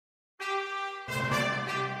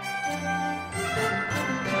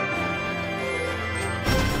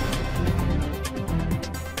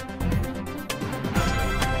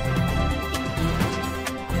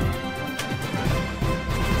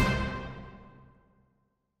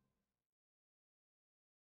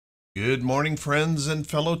Good morning, friends and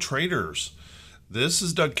fellow traders. This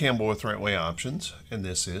is Doug Campbell with Right Way Options, and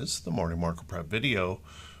this is the morning market prep video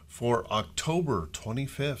for October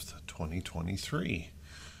 25th, 2023.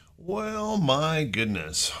 Well, my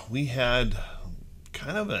goodness, we had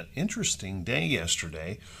kind of an interesting day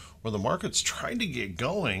yesterday where the markets tried to get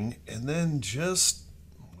going and then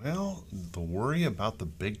the worry about the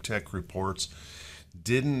big tech reports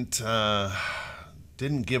didn't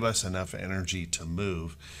give us enough energy to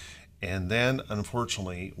move. And then,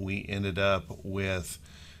 unfortunately, we ended up with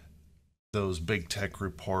those big tech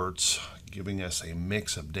reports giving us a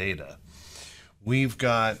mix of data. We've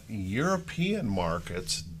got European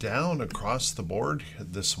markets down across the board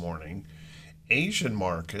this morning. Asian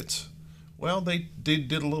markets, well, they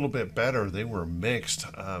did a little bit better. They were mixed,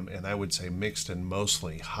 and I would say mixed and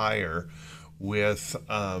mostly higher, with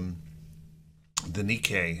the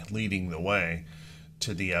Nikkei leading the way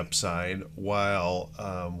to the upside, while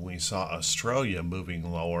we saw Australia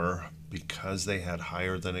moving lower because they had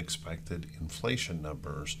higher than expected inflation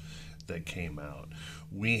numbers that came out.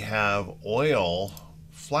 We have oil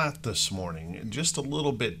flat this morning, just a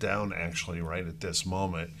little bit down actually right at this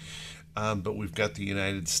moment. But we've got the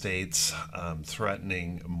United States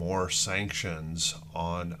threatening more sanctions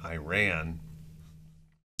on Iran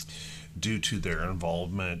due to their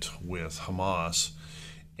involvement with Hamas.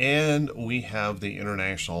 And we have the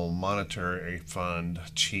International Monetary Fund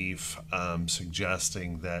chief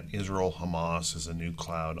suggesting that Israel-Hamas is a new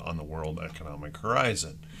cloud on the world economic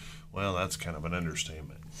horizon. Well, that's kind of an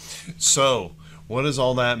understatement. So, what does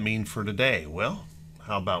all that mean for today? Well,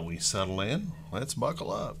 how about we settle in? Let's buckle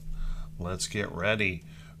up. Let's get ready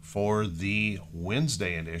for the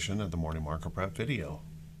Wednesday edition of the Morning Market Prep video.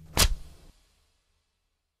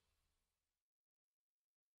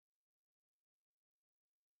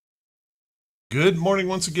 Good morning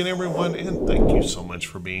once again, everyone, and thank you so much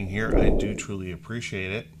for being here. I do truly appreciate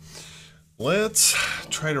it. Let's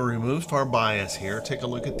try to remove our bias here, take a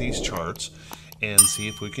look at these charts, and see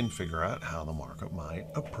if we can figure out how the market might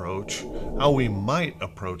approach, how we might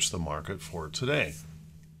approach the market for today.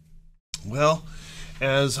 Well,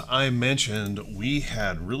 as I mentioned, we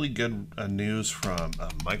had really good news from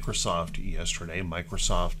Microsoft yesterday.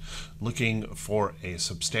 Microsoft looking for a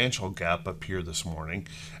substantial gap up here this morning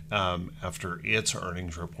after its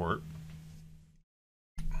earnings report.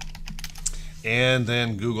 And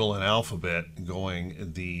then Google and Alphabet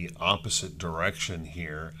going the opposite direction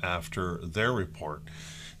here after their report.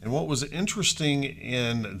 And what was interesting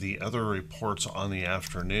in the other reports on the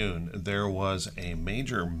afternoon, there was a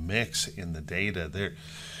major mix in the data.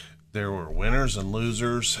 There were winners and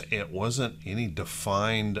losers. It wasn't any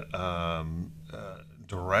defined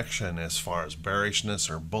direction as far as bearishness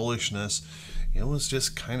or bullishness. It was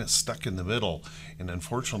just kind of stuck in the middle. And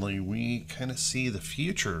unfortunately, we kind of see the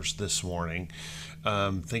futures this morning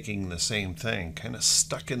thinking the same thing, kind of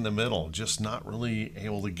stuck in the middle, just not really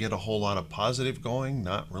able to get a whole lot of positive going,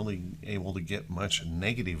 not really able to get much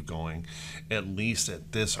negative going, at least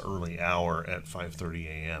at this early hour at 5:30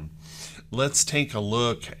 a.m. Let's take a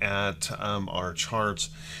look at our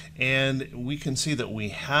charts, and we can see that we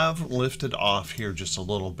have lifted off here just a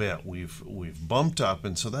little bit. We've bumped up,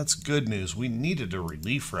 and so that's good news. We needed a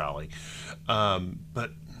relief rally,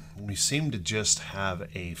 but we seem to just have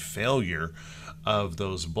a failure of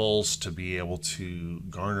those bulls to be able to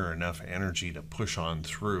garner enough energy to push on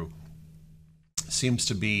through. Seems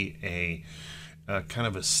to be a kind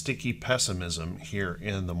of a sticky pessimism here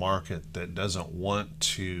in the market that doesn't want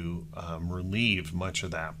to relieve much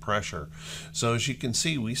of that pressure. So as you can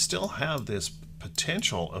see, we still have this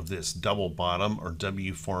potential of this double bottom or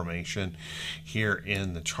W formation here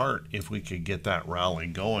in the chart if we could get that rally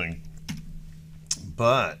going.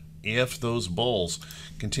 But if those bulls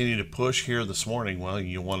continue to push here this morning, well,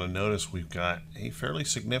 you want to notice we've got a fairly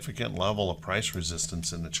significant level of price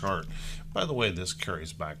resistance in the chart. By the way, this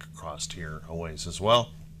carries back across here a ways as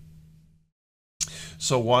well.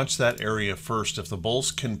 So watch that area first. If the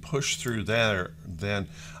bulls can push through there, then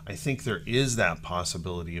I think there is that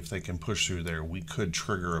possibility. If they can push through there, we could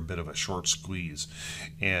trigger a bit of a short squeeze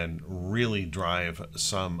and really drive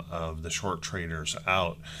some of the short traders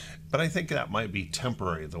out. But I think that might be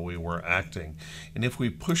temporary, the way we're acting. And if we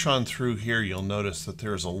push on through here, you'll notice that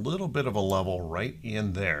there's a little bit of a level right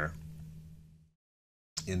in there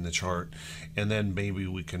in the chart, and then maybe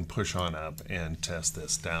we can push on up and test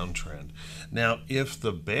this downtrend. Now, if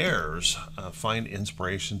the bears find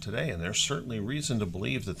inspiration today, and there's certainly reason to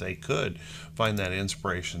believe that they could find that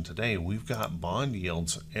inspiration today, we've got bond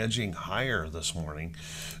yields edging higher this morning.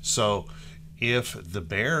 So if the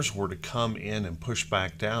bears were to come in and push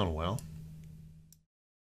back down, well,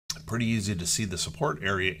 Pretty easy to see the support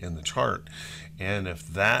area in the chart. And if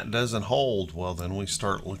that doesn't hold, well, then we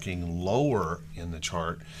start looking lower in the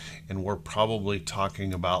chart, and we're probably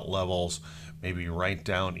talking about levels maybe right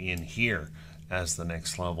down in here as the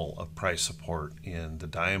next level of price support in the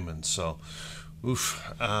diamond. So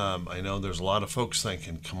I know there's a lot of folks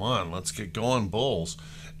thinking, come on, let's get going, bulls.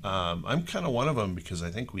 I'm kind of one of them because I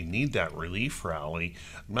think we need that relief rally.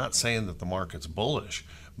 I'm not saying that the market's bullish,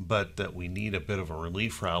 but that we need a bit of a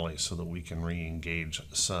relief rally so that we can re-engage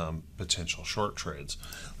some potential short trades.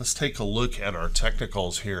 Let's take a look at our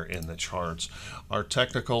technicals here in the charts. Our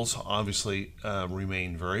technicals obviously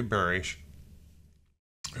remain very bearish.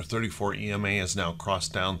 Our 34 EMA is now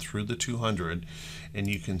crossed down through the 200, and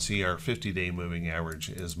you can see our 50-day moving average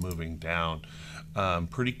is moving down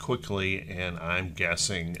pretty quickly, and I'm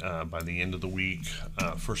guessing by the end of the week,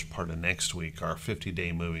 first part of next week, our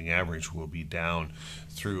 50-day moving average will be down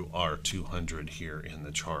through our 200 here in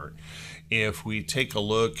the chart. If we take a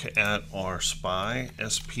look at our SPY,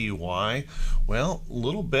 well, a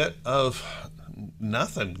little bit of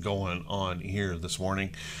nothing going on here this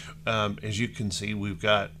morning. As you can see, we've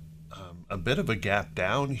got a bit of a gap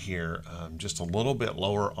down here, just a little bit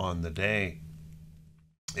lower on the day.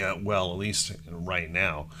 Yeah, well, at least right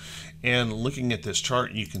now. And looking at this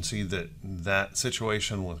chart, you can see that that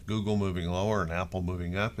situation with Google moving lower and Apple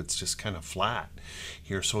moving up, it's just kind of flat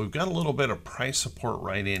here. So we've got a little bit of price support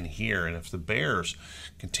right in here. And if the bears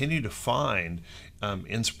continue to find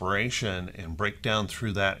inspiration and break down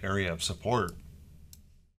through that area of support,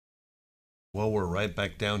 well, we're right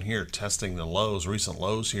back down here testing the lows, recent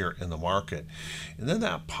lows here in the market. And then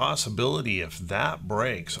that possibility, if that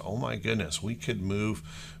breaks, oh my goodness, we could move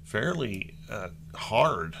fairly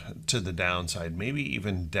hard to the downside, maybe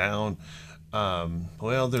even down.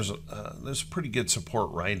 Well, there's pretty good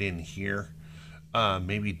support right in here.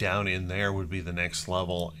 Maybe down in there would be the next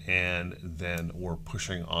level, and then we're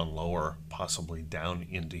pushing on lower, possibly down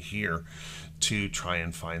into here to try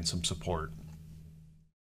and find some support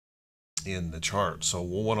in the chart. So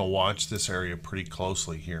we'll want to watch this area pretty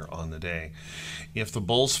closely here on the day. If the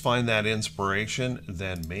bulls find that inspiration,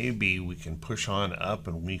 then maybe we can push on up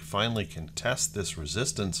and we finally can test this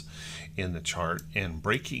resistance in the chart. And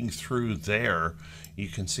breaking through there, you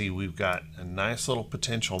can see we've got a nice little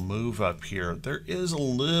potential move up here. There is a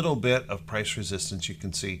little bit of price resistance. You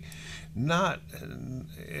can see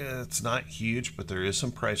it's not huge, but there is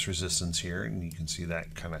some price resistance here, and you can see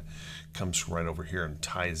that kind of comes right over here and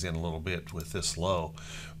ties in a little bit with this low.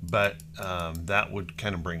 But that would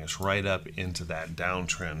kind of bring us right up into that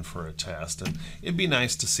downtrend for a test, and it'd be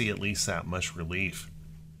nice to see at least that much relief.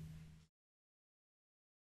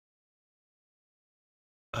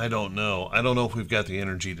 I don't know if we've got the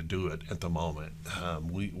energy to do it at the moment.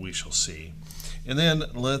 We shall see. And then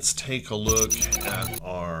let's take a look at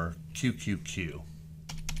our QQQ.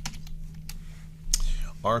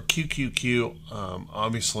 Our QQQ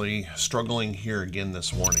obviously struggling here again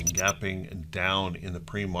this morning, gapping down in the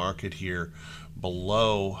pre-market here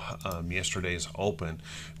below yesterday's open.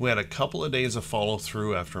 We had a couple of days of follow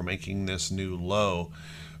through after making this new low,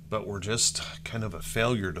 but we're just kind of a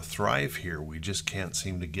failure to thrive here. We just can't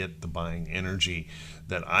seem to get the buying energy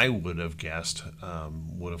that I would have guessed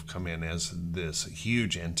would have come in as this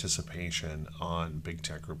huge anticipation on big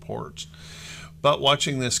tech reports. But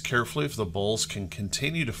watching this carefully, if the bulls can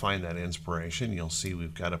continue to find that inspiration, you'll see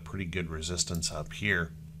we've got a pretty good resistance up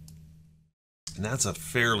here. And that's a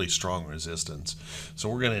fairly strong resistance. So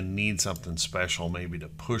we're going to need something special maybe to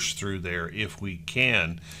push through there. If we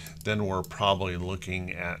can, then we're probably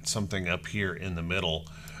looking at something up here in the middle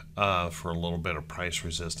for a little bit of price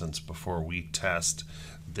resistance before we test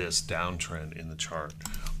this downtrend in the chart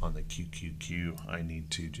on the QQQ. I need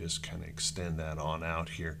to just kind of extend that on out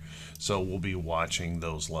here. So we'll be watching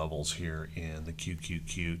those levels here in the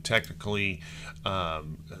QQQ. Technically,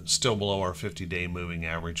 still below our 50-day moving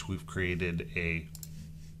average. We've created a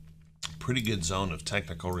pretty good zone of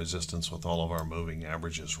technical resistance with all of our moving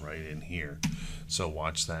averages right in here. So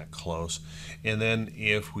watch that close. And then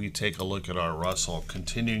if we take a look at our Russell,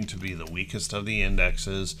 continuing to be the weakest of the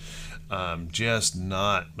indexes, just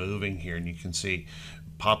not moving here. And you can see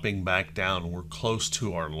popping back down. We're close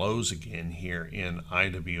to our lows again here in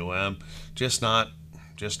IWM. Just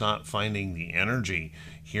not finding the energy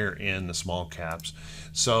here in the small caps.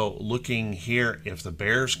 So looking here, if the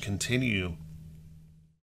bears continue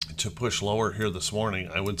to push lower here this morning,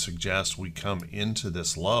 I would suggest we come into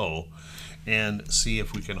this low and see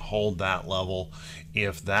if we can hold that level.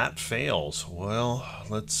 If that fails, well,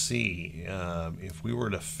 let's see. If we were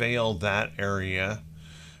to fail that area,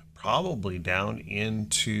 probably down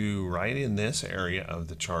into right in this area of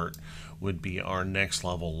the chart would be our next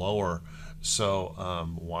level lower. So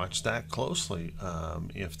watch that closely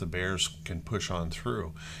if the bears can push on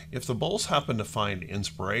through. If the bulls happen to find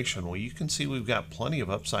inspiration, well, you can see we've got plenty of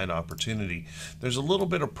upside opportunity. There's a little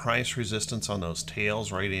bit of price resistance on those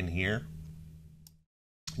tails right in here.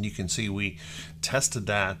 You can see we tested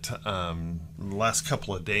that the last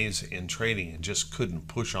couple of days in trading and just couldn't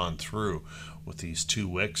push on through with these two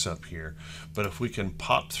wicks up here. But if we can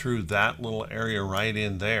pop through that little area right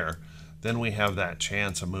in there, then we have that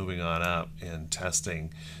chance of moving on up and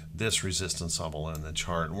testing this resistance level in the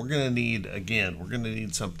chart. And we're going to need, again, we're going to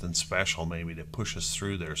need something special maybe to push us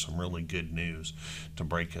through there, some really good news to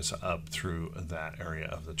break us up through that area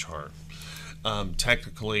of the chart.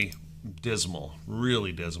 Technically, dismal,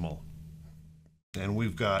 really dismal. And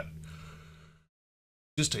we've got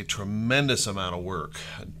just a tremendous amount of work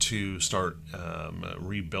to start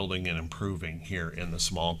rebuilding and improving here in the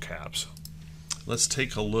small caps. Let's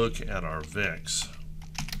take a look at our VIX.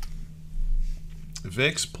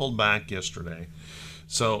 VIX pulled back yesterday.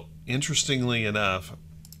 So interestingly enough,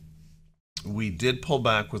 we did pull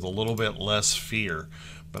back with a little bit less fear,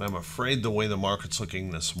 but I'm afraid the way the market's looking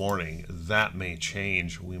this morning, that may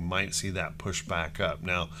change. We might see that push back up.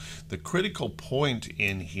 Now, the critical point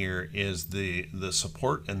in here is the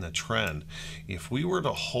support and the trend. If we were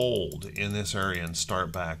to hold in this area and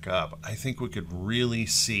start back up, I think we could really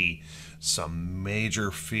see some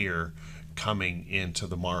major fear coming into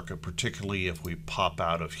the market, particularly if we pop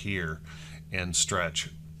out of here and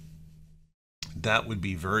stretch. That would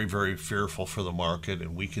be very, very fearful for the market,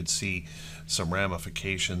 and we could see some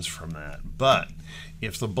ramifications from that. But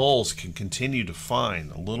if the bulls can continue to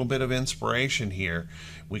find a little bit of inspiration here,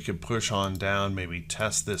 we could push on down, maybe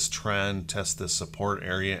test this trend, test this support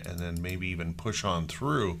area, and then maybe even push on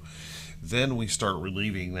through. Then we start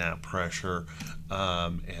relieving that pressure,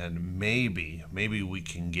 and maybe we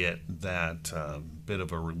can get that bit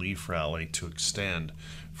of a relief rally to extend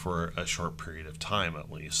for a short period of time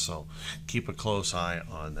at least. So keep a close eye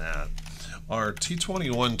on that. Our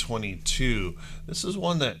T2122, this is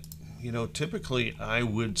one that, you know, typically I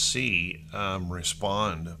would see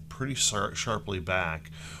respond pretty sharply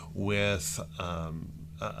back with a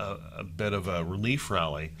bit of a relief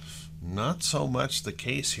rally. Not so much the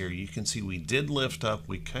case here. You can see we did lift up.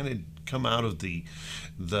 We kind of come out of the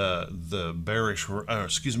bearish,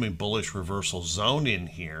 bullish reversal zone in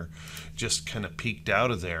here, just kind of peeked out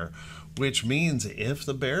of there, which means if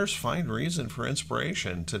the bears find reason for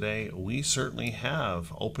inspiration today, we certainly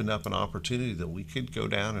have opened up an opportunity that we could go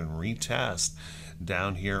down and retest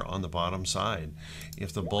down here on the bottom side.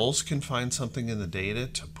 If the bulls can find something in the data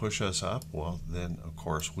to push us up, well, then of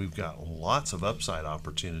course we've got lots of upside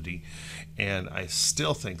opportunity, and I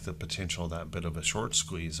still think the potential of that bit of a short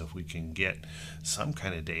squeeze, if we can get some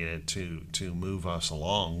kind of data to move us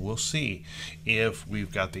along, we'll see if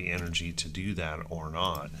we've got the energy to do that or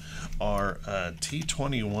not. Our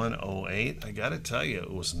T2108, I gotta tell you,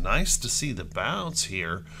 it was nice to see the bounce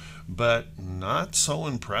here, but not so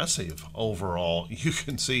impressive overall. You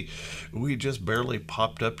can see we just barely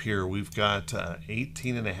popped up here. We've got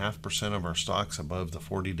 18.5% of our stocks above the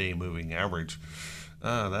 40-day moving average.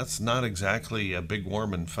 That's not exactly a big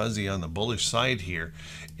warm and fuzzy on the bullish side here.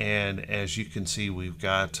 And as you can see, we've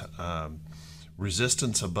got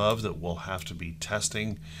resistance above that we'll have to be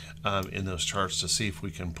testing in those charts to see if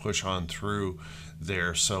we can push on through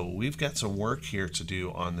there. So we've got some work here to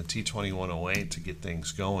do on the T2108 to get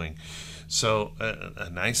things going. So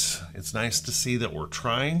it's nice to see that we're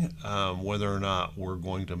trying. Whether or not we're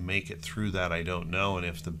going to make it through that, I don't know. And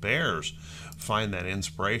if the bears find that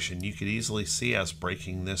inspiration, you could easily see us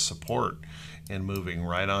breaking this support and moving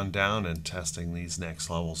right on down and testing these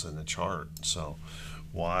next levels in the chart. So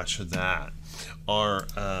watch that. Our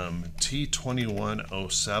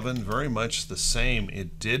T2107, very much the same.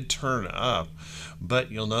 It did turn up,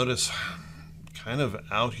 but you'll notice kind of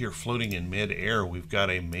out here floating in mid-air, we've got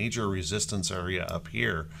a major resistance area up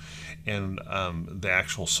here, and the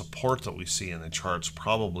actual support that we see in the chart's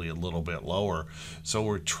probably a little bit lower. So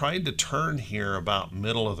we're trying to turn here about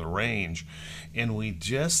middle of the range, and we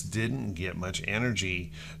just didn't get much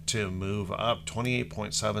energy to move up.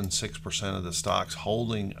 28.76% of the stocks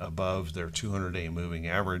holding above their 200-day moving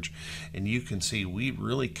average, and you can see we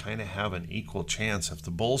really kind of have an equal chance. If the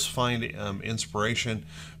bulls find inspiration,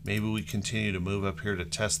 maybe we continue to move up here to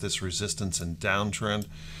test this resistance and downtrend.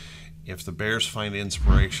 If the bears find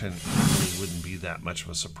inspiration, it really wouldn't be that much of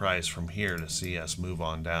a surprise from here to see us move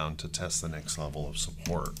on down to test the next level of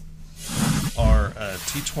support. Our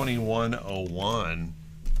T2101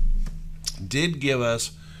 did give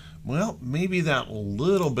us Well, maybe that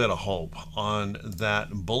little bit of hope on that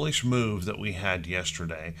bullish move that we had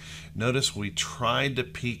yesterday. Notice we tried to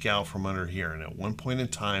peek out from under here, and at one point in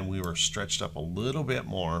time we were stretched up a little bit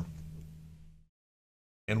more,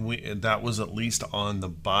 and that was at least on the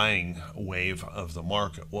buying wave of the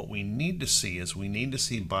market. What we need to see is we need to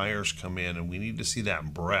see buyers come in, and we need to see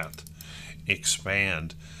that breadth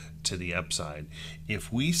expand to the upside.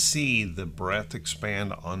 If we see the breadth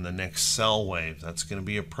expand on the next sell wave, that's going to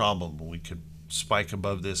be a problem. We could spike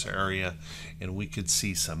above this area and we could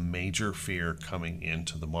see some major fear coming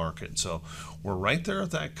into the market. So we're right there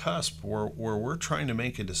at that cusp where we're trying to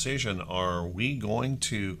make a decision. Are we going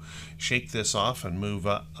to shake this off and move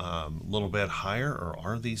up a little bit higher, or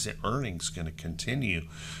are these earnings going to continue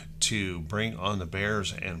to bring on the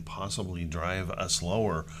bears and possibly drive us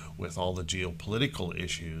lower with all the geopolitical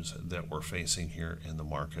issues that we're facing here in the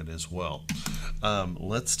market as well?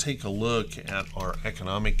 Let's take a look at our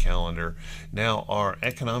economic calendar. Now, our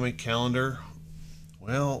economic calendar,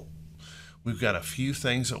 well, we've got a few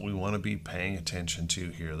things that we want to be paying attention to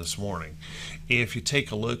here this morning. If you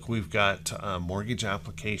take a look, we've got mortgage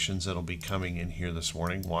applications that'll be coming in here this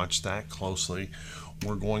morning. Watch that closely.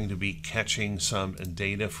 We're going to be catching some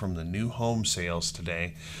data from the new home sales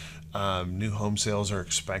today. New home sales are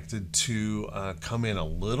expected to come in a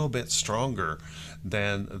little bit stronger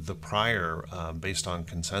than the prior based on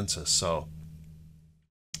consensus. So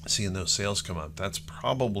seeing those sales come up, that's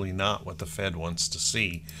probably not what the Fed wants to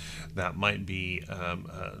see. That might be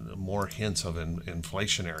more hints of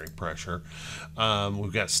inflationary pressure.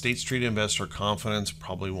 We've got State Street investor confidence,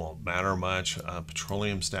 probably won't matter much.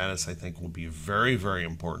 Petroleum status, I think, will be very, very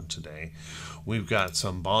important today. We've got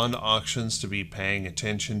some bond auctions to be paying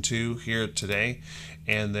attention to here today.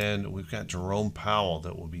 And then we've got Jerome Powell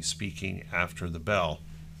that will be speaking after the bell.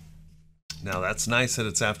 Now, that's nice that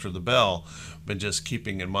it's after the bell, but just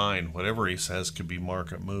keeping in mind, whatever he says could be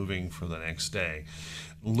market moving for the next day.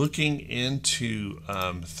 Looking into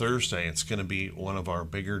Thursday, it's going to be one of our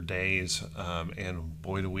bigger days, and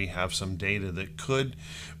boy, do we have some data that could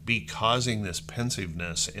be causing this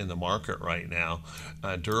pensiveness in the market right now.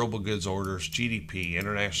 Durable goods orders, GDP,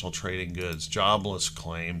 international trading goods, jobless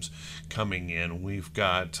claims coming in. We've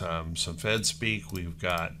got some Fed speak. We've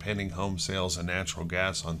got pending home sales and natural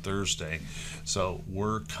gas on Thursday. So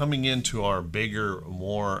we're coming into our bigger,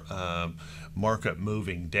 more market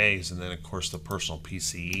moving days, and then of course the personal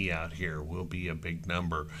PCE out here will be a big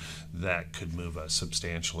number that could move us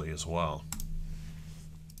substantially as well.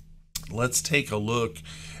 Let's take a look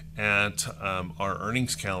at our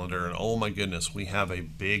earnings calendar, and oh my goodness, we have a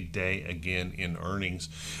big day again in earnings.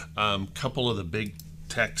 Couple of the big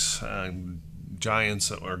techs giants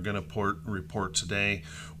that are going to report today.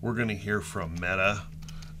 We're going to hear from Meta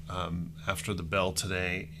after the bell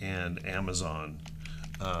today, and Amazon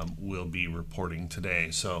will be reporting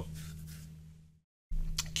today. So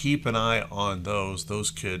keep an eye on those.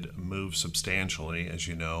 Those could move substantially, as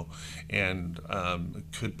you know, and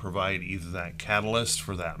could provide either that catalyst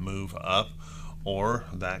for that move up or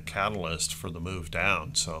that catalyst for the move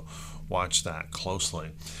down. So watch that closely.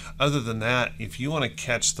 Other than that, if you want to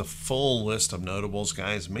catch the full list of notables,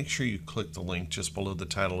 guys, make sure you click the link just below the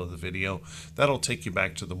title of the video. That'll take you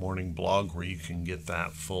back to the morning blog where you can get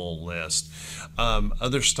that full list.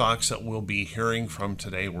 Other stocks that we'll be hearing from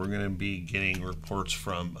today, we're going to be getting reports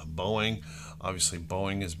from Boeing. Obviously,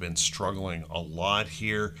 Boeing has been struggling a lot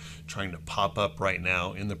here, trying to pop up right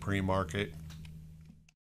now in the pre-market.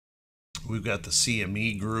 We've got the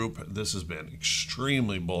CME group. This has been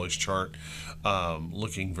extremely bullish chart,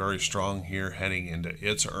 looking very strong here heading into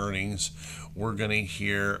its earnings. We're going to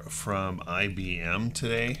hear from IBM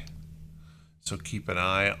today, so keep an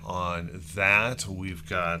eye on that. We've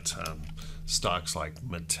got stocks like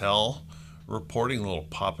Mattel reporting, a little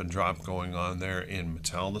pop and drop going on there in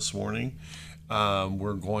Mattel this morning.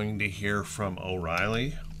 We're going to hear from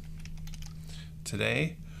O'Reilly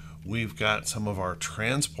today. We've got some of our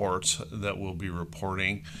transports that will be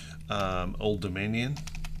reporting. Old Dominion,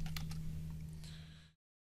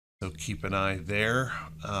 so keep an eye there.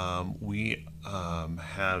 We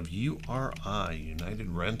have URI,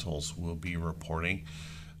 United Rentals, will be reporting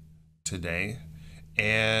today.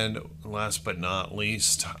 And last but not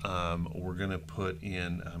least, we're going to put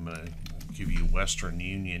in, I'm going to give you Western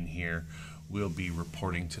Union here, we'll be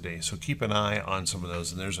reporting today. So keep an eye on some of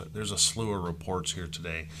those, and there's a slew of reports here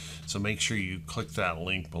today. So make sure you click that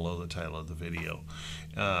link below the title of the video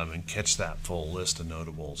and catch that full list of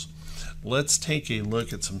notables. Let's take a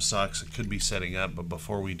look at some stocks that could be setting up, but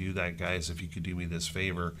before we do that, guys, if you could do me this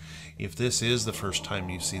favor, if this is the first time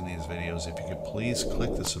you've seen these videos, if you could please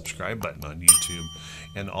click the subscribe button on YouTube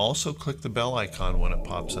and also click the bell icon when it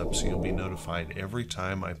pops up so you'll be notified every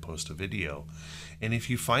time I post a video. And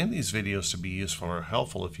if you find these videos to be useful or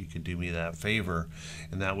helpful, if you could do me that favor,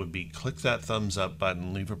 and that would be click that thumbs up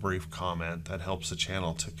button, leave a brief comment. That helps the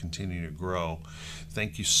channel to continue to grow.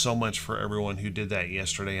 Thank you so much for everyone who did that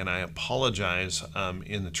yesterday, and I apologize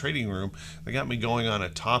in the trading room. They got me going on a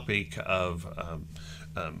topic of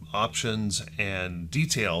options and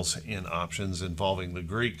details in options involving the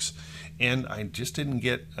Greeks, and I just didn't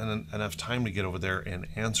get enough time to get over there and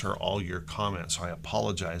answer all your comments, so I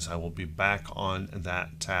apologize. I will be back on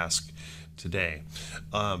that task today.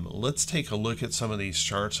 Let's take a look at some of these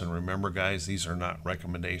charts, and remember, guys, these are not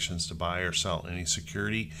recommendations to buy or sell any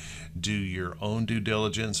security. Do your own due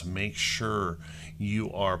diligence. Make sure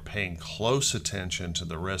you are paying close attention to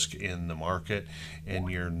the risk in the market, and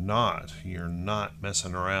you're not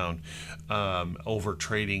messing around over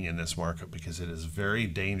trading in this market, because it is very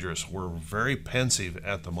dangerous. We're very pensive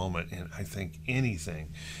at the moment, and I think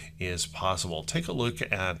anything is possible. Take a look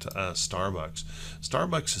at Starbucks.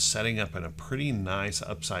 Starbucks is setting up in a pretty nice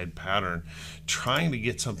upside pattern, trying to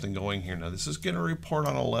get something going here. Now, this is going to report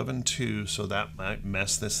on 11/2, so that might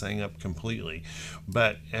mess this thing up completely.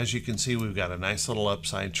 But as you can see, we've got a nice little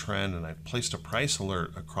upside trend, and I've placed a price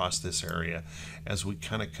alert across this area as we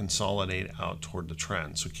kind of consolidate out toward the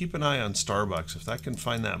trend. So keep an eye on Starbucks. If that can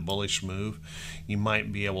find that bullish move, you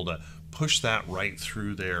might be able to push that right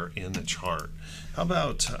through there in the chart. How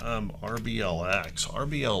about RBLX?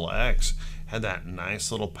 RBLX had that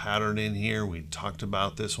nice little pattern in here. We talked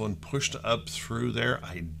about this one, pushed up through there.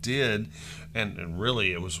 I did, and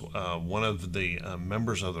really it was one of the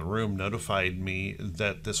members of the room notified me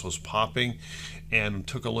that this was popping and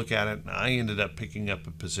took a look at it, and I ended up picking up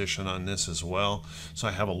a position on this as well. So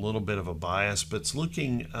I have a little bit of a bias, but it's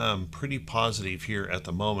looking pretty positive here at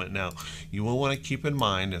the moment. Now, you will want to keep in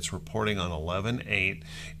mind it's reporting on 11/8,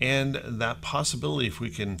 and that possibility, if we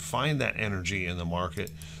can find that energy in the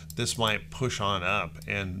market, this might push on up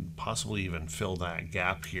and possibly even fill that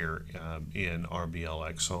gap here in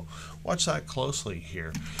RBLX. So watch that closely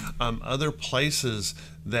here. Other places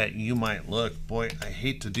that you might look, boy, I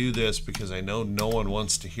hate to do this because I know no one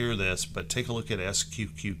wants to hear this, but take a look at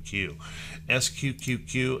SQQQ.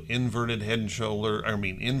 SQQQ, inverted head and shoulder,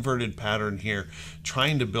 inverted pattern here,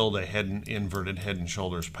 trying to build a inverted head and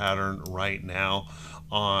shoulders pattern right now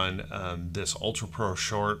on this Ultra Pro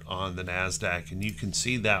short on the NASDAQ, and you can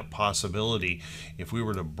see that possibility. If we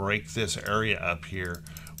were to break this area up here,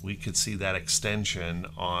 we could see that extension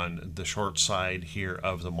on the short side here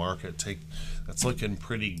of the market. That's looking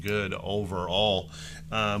pretty good overall.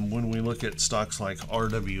 When we look at stocks like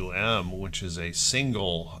RWM, which is a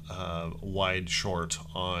single wide short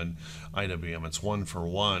on IWM, it's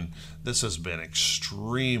 1-for-1. This has been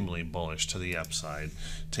extremely bullish to the upside.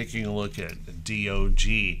 Taking a look at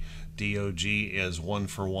DOG. DOG is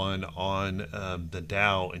 1-for-1 on the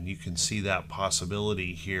Dow, and you can see that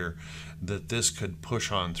possibility here that this could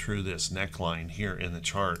push on through this neckline here in the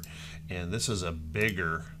chart. And this is a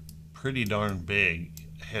bigger, pretty darn big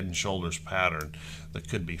head and shoulders pattern that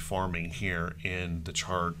could be forming here in the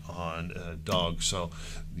chart on DOG. So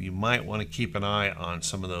you might want to keep an eye on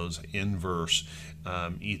some of those inverse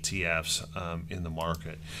ETFs in the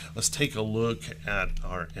market. Let's take a look at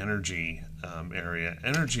our energy area.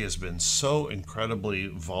 Energy has been so incredibly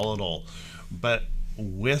volatile, but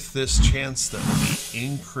with this chance that we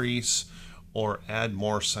increase or add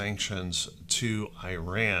more sanctions to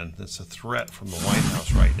Iran, that's a threat from the White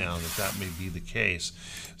House right now that may be the case.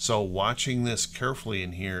 So watching this carefully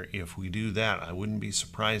in here, if we do that, I wouldn't be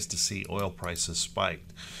surprised to see oil prices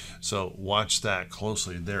spiked. So watch that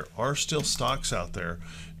closely. There are still stocks out there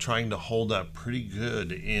trying to hold up pretty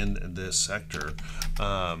good in this sector.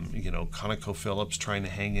 ConocoPhillips trying to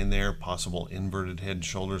hang in there, possible inverted head and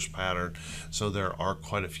shoulders pattern. So there are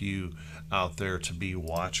quite a few out there to be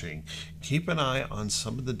watching. Keep an eye on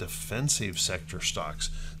some of the defensive sector stocks.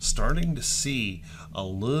 Starting to see a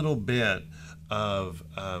little bit of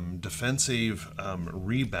defensive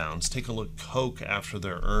rebounds. Take a look, Coke after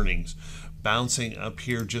their earnings, bouncing up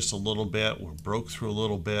here just a little bit. We broke through a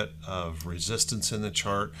little bit of resistance in the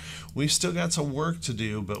chart. We've still got some work to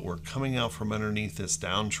do, but we're coming out from underneath this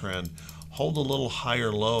downtrend. Hold a little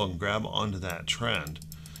higher low and grab onto that trend.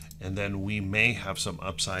 and then we may have some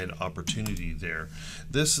upside opportunity there.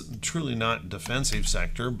 This truly not defensive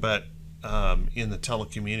sector, but in the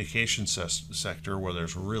telecommunications sector where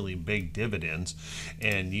there's really big dividends,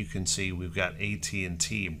 and you can see we've got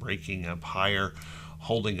AT&T breaking up higher,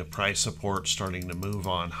 holding a price support, starting to move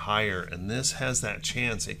on higher, and this has that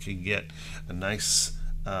chance it could get a nice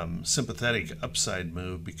sympathetic upside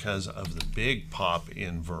move because of the big pop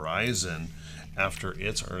in Verizon after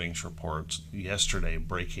its earnings reports yesterday,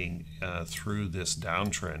 breaking through this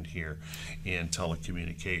downtrend here in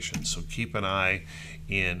telecommunications. So keep an eye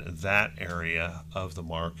in that area of the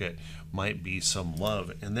market. Might be some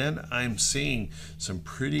love. And then I'm seeing some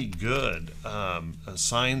pretty good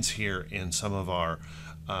signs here in some of our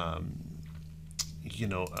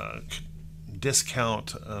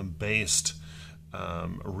discount based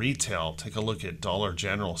retail. Take a look at Dollar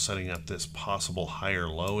General setting up this possible higher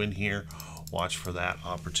low in here. Watch for that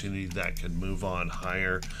opportunity that could move on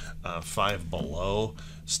higher. 5 below,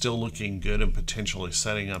 still looking good and potentially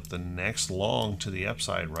setting up the next long to the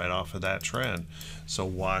upside right off of that trend. So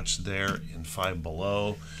watch there in 5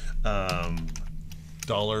 below.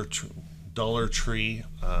 Dollar Tree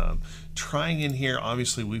trying in here.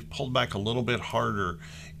 Obviously we've pulled back a little bit harder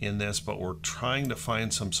in this, but we're trying to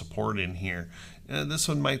find some support in here. This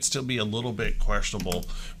one might still be a little bit questionable,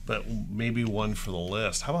 but maybe one for the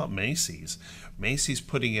list. How about Macy's? Macy's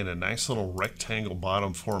putting in a nice little rectangle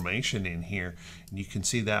bottom formation in here, and you can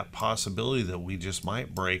see that possibility that we just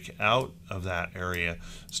might break out of that area,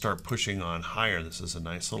 start pushing on higher. This is a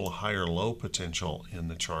nice little higher low potential in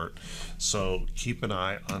the chart, so keep an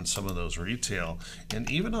eye on some of those retail.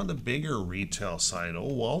 And even on the bigger retail side,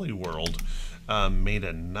 Wally World made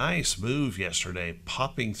a nice move yesterday,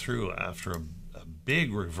 popping through after a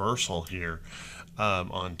big reversal here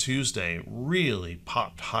on Tuesday. Really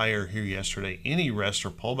popped higher here yesterday. Any rest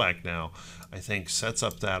or pullback now, I think, sets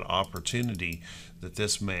up that opportunity that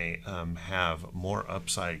this may have more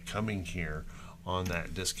upside coming here on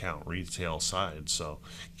that discount retail side. So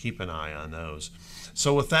keep an eye on those.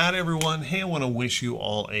 So with that, everyone, hey, I want to wish you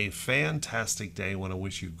all a fantastic day. I want to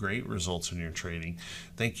wish you great results in your trading.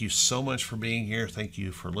 Thank you so much for being here. Thank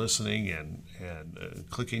you for listening and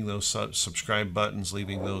clicking those subscribe buttons,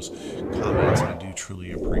 leaving those comments. I do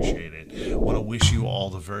truly appreciate it. I want to wish you all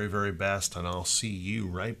the very, very best, and I'll see you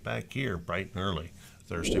right back here bright and early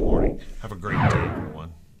Thursday morning. Have a great day,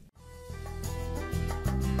 everyone.